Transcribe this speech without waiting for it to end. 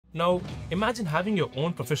Now, imagine having your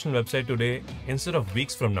own professional website today instead of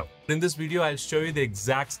weeks from now. In this video, I'll show you the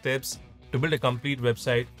exact steps to build a complete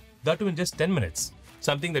website, that too in just 10 minutes.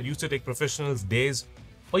 Something that used to take professionals days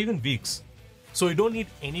or even weeks. So you don't need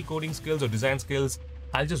any coding skills or design skills.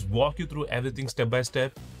 I'll just walk you through everything step by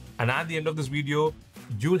step. And at the end of this video,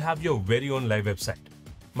 you'll have your very own live website.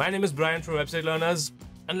 My name is Brian from Website Learners,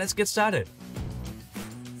 and let's get started.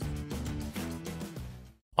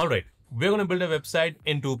 Alright, we're going to build a website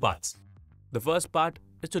in two parts. The first part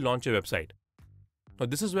is to launch your website. Now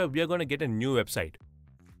this is where we are going to get a new website.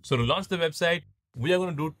 So to launch the website, we are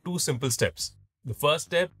going to do two simple steps. The first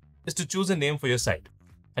step is to choose a name for your site.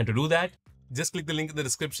 And to do that, just click the link in the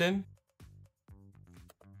description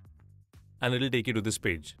and it'll take you to this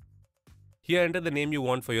page. Here, enter the name you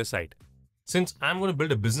want for your site. Since I'm going to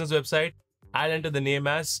build a business website, I'll enter the name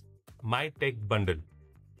as My Tech Bundle.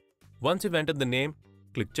 Once you've entered the name,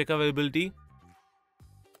 click Check Availability.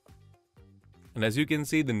 And as you can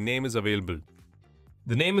see, the name is available.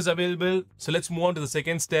 The name is available, so let's move on to the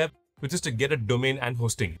second step, which is to get a domain and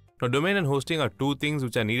hosting. Now, domain and hosting are two things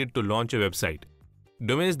which are needed to launch your website.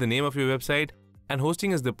 Domain is the name of your website, and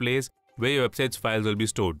hosting is the place where your website's files will be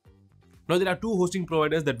stored. Now, there are two hosting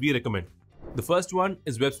providers that we recommend. The first one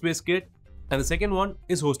is WebSpaceKit, and the second one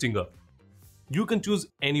is Hostinger. You can choose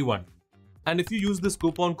any one. And if you use this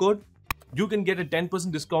coupon code, you can get a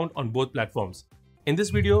 10% discount on both platforms. In this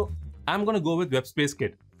video, I'm going to go with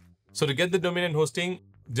WebSpaceKit. So to get the domain and hosting,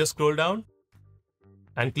 just scroll down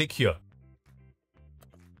and click here.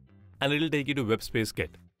 And it'll take you to WebSpaceKit.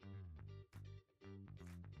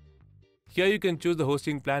 Here you can choose the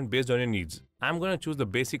hosting plan based on your needs. I'm going to choose the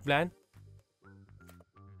basic plan.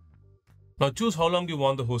 Now choose how long you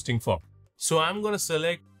want the hosting for. So I'm going to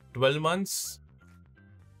select 12 months.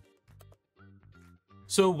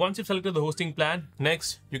 So once you've selected the hosting plan,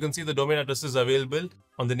 next you can see the domain address is available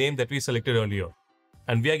on the name that we selected earlier.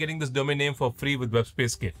 And we are getting this domain name for free with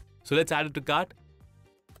WebSpaceKit. So let's add it to cart.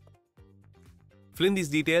 Fill in these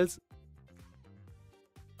details.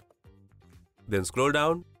 Then scroll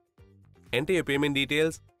down, enter your payment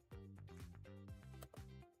details,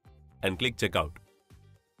 and click Checkout.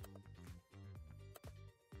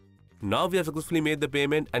 Now we have successfully made the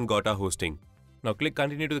payment and got our hosting. Now click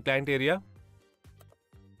Continue to the client area.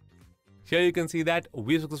 Here you can see that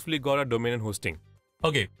we successfully got our domain and hosting.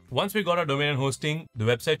 Okay, once we got our domain and hosting, the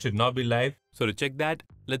website should now be live. So to check that,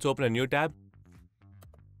 let's open a new tab.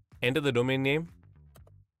 Enter the domain name.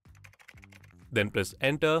 Then press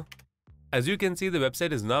Enter. As you can see, the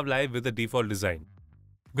website is now live with the default design.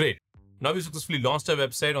 Great. Now we successfully launched our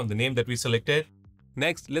website on the name that we selected.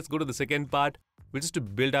 Next, let's go to the second part, which is to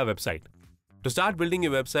build our website. To start building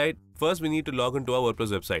your website, first we need to log into our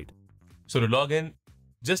WordPress website. So to log in,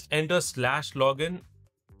 just enter /login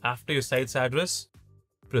after your site's address,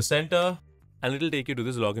 press enter, and it'll take you to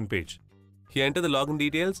this login page. Here enter the login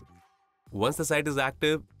details. Once the site is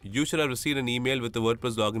active, you should have received an email with the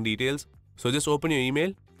WordPress login details. So just open your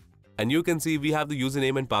email, and you can see we have the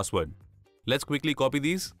username and password. Let's quickly copy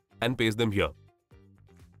these and paste them here.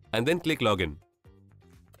 And then click login.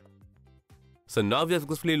 So now we have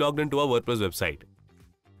successfully logged into our WordPress website.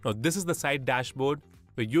 Now this is the site dashboard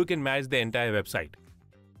where you can manage the entire website.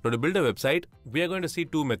 Now to build a website, we are going to see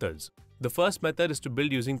two methods. The first method is to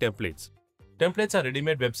build using templates. Templates are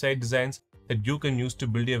ready-made website designs that you can use to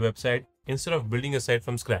build your website instead of building a site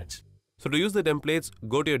from scratch. So to use the templates,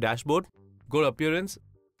 go to your dashboard, go to Appearance,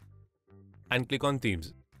 and click on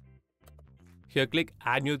Themes. Here click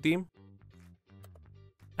Add New Theme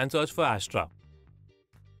and search for Astra.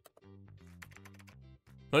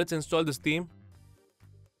 Now let's install this theme.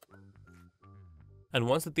 And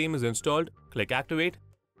once the theme is installed, click Activate.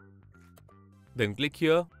 Then click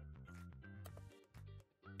here.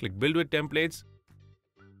 Click Build with Templates.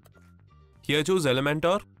 Here choose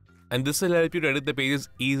Elementor, and this will help you to edit the pages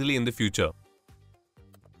easily in the future.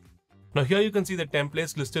 Now here you can see the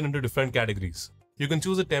templates listed into different categories. You can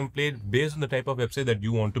choose a template based on the type of website that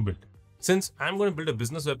you want to build. Since I'm going to build a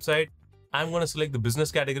business website, I'm going to select the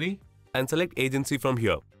business category and select agency from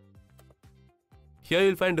here. Here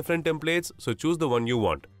you'll find different templates, so choose the one you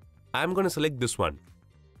want. I'm going to select this one.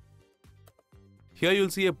 Here you'll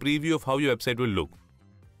see a preview of how your website will look.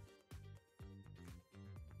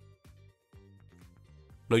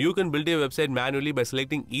 Now you can build your website manually by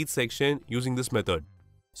selecting each section using this method.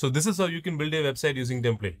 So this is how you can build a website using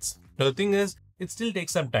templates. Now the thing is, it still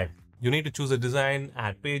takes some time. You need to choose a design,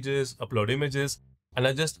 add pages, upload images, and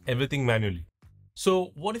adjust everything manually.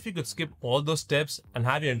 So what if you could skip all those steps and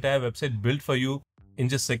have your entire website built for you in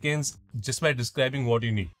just seconds just by describing what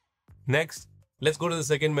you need? Next, let's go to the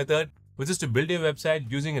second method, which is to build your website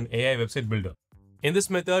using an AI website builder. In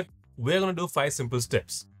this method, we're going to do 5 simple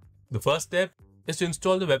steps. The first step is to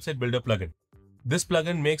install the website builder plugin. This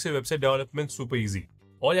plugin makes your website development super easy.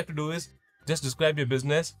 All you have to do is just describe your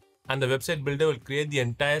business and the website builder will create the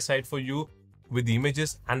entire site for you with the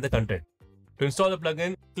images and the content. To install the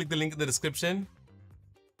plugin, click the link in the description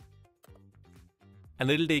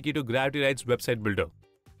and it will take you to GravityWrite's website builder.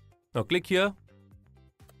 Now click here,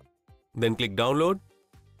 then click download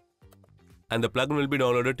and the plugin will be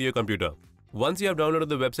downloaded to your computer. Once you have downloaded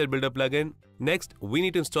the website builder plugin, next we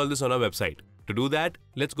need to install this on our website. To do that,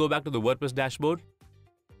 let's go back to the WordPress dashboard.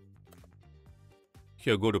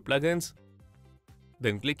 Here go to plugins,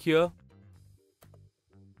 then click here.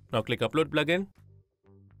 Now click upload plugin,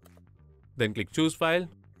 then click choose file.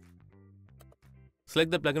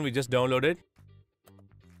 Select the plugin we just downloaded,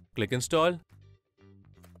 click install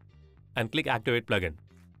and click activate plugin.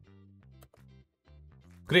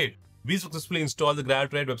 Great! We successfully installed the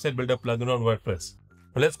GravityWrite website builder plugin on WordPress.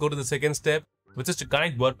 Now let's go to the second step, which is to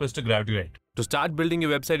connect WordPress to GravityWrite. To start building your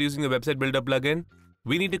website using the website builder plugin,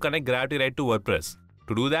 we need to connect GravityWrite to WordPress.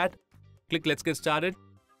 To do that, click Let's Get Started.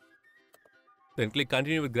 Then click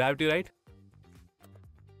Continue with GravityWrite.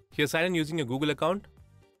 Here sign in using your Google account.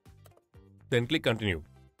 Then click Continue.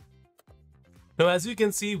 Now as you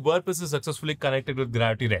can see, WordPress is successfully connected with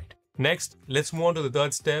GravityWrite. Next, let's move on to the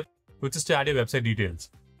third step, which is to add your website details.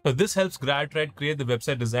 Now this helps GravityWrite create the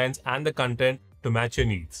website designs and the content to match your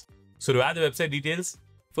needs. So to add the website details,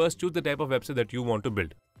 first choose the type of website that you want to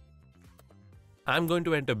build. I'm going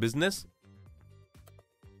to enter business.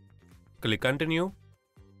 Click Continue.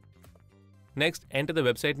 Next, enter the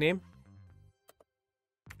website name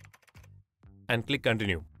and click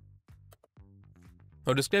Continue.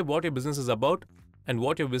 Now describe what your business is about and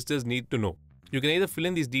what your visitors need to know. You can either fill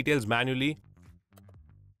in these details manually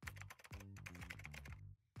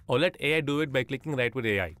or let AI do it by clicking Write with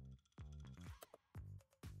AI.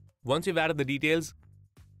 Once you've added the details,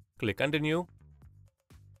 click Continue.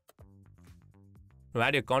 Now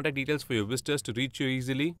add your contact details for your visitors to reach you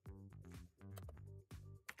easily.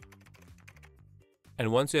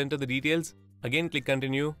 And once you enter the details, again click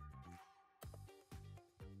Continue.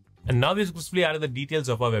 And now we've successfully added the details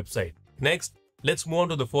of our website. Next, let's move on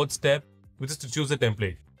to the fourth step, which is to choose a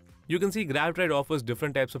template. You can see GravityWrite offers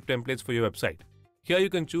different types of templates for your website. Here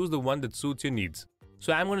you can choose the one that suits your needs.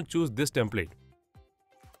 So I'm going to choose this template.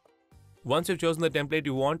 Once you've chosen the template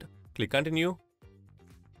you want, click Continue.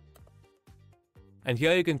 And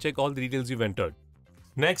here you can check all the details you've entered.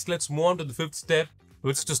 Next, let's move on to the fifth step,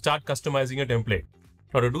 which is to start customizing your template.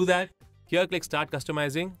 Now to do that, here click Start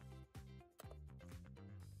Customizing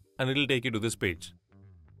and it will take you to this page.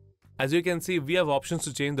 As you can see, we have options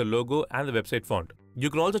to change the logo and the website font. You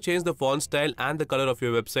can also change the font style and the color of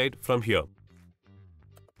your website from here.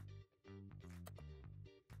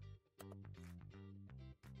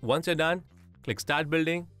 Once you're done, click Start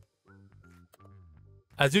Building.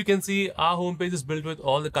 As you can see, our homepage is built with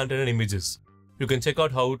all the content and images. You can check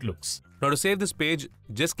out how it looks. Now to save this page,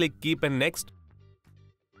 just click Keep and Next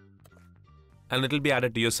and it will be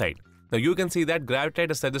added to your site. Now you can see that GravityWrite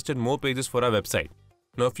has suggested more pages for our website.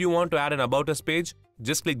 Now if you want to add an About Us page,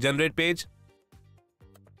 just click Generate Page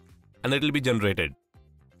and it will be generated.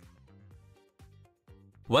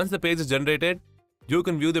 Once the page is generated, you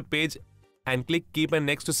can view the page and click Keep and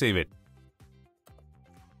Next to save it.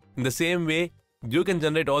 In the same way, you can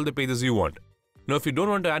generate all the pages you want. Now if you don't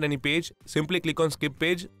want to add any page, simply click on Skip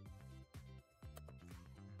Page.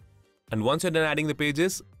 And once you're done adding the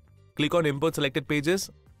pages, click on Import Selected Pages.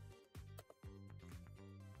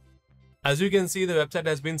 As you can see, the website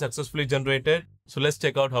has been successfully generated. So let's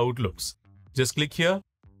check out how it looks. Just click here.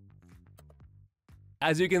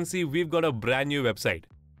 As you can see, we've got a brand new website.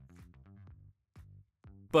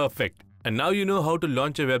 Perfect. And now you know how to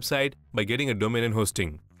launch a website by getting a domain and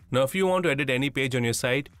hosting. Now if you want to edit any page on your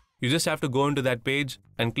site, you just have to go into that page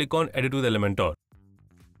and click on Edit with Elementor.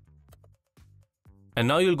 And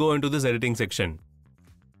now you'll go into this editing section.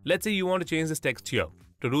 Let's say you want to change this text here.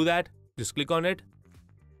 To do that, just click on it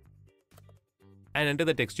and enter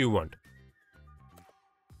the text you want.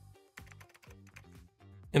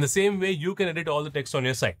 In the same way, you can edit all the text on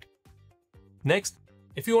your site. Next,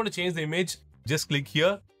 if you want to change the image, just click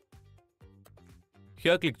here.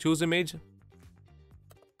 Here click Choose Image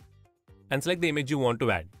and select the image you want to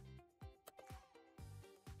add.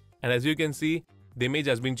 And as you can see, the image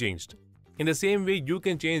has been changed. In the same way, you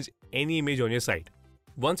can change any image on your site.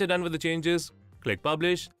 Once you're done with the changes, click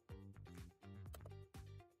Publish.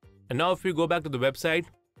 And now if we go back to the website,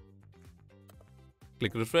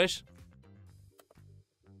 click Refresh.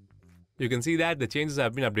 You can see that the changes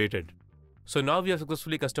have been updated. So now we have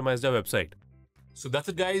successfully customized our website. So that's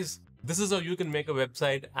it guys. This is how you can make a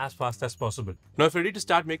website as fast as possible. Now, if you're ready to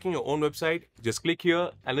start making your own website, just click here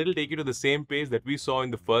and it'll take you to the same page that we saw in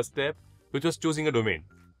the first step, which was choosing a domain.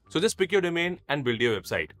 So just pick your domain and build your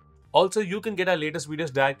website. Also, you can get our latest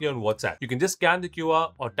videos directly on WhatsApp. You can just scan the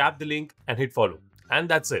QR or tap the link and hit follow. And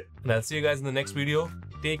that's it. And I'll see you guys in the next video.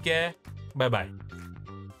 Take care. Bye-bye.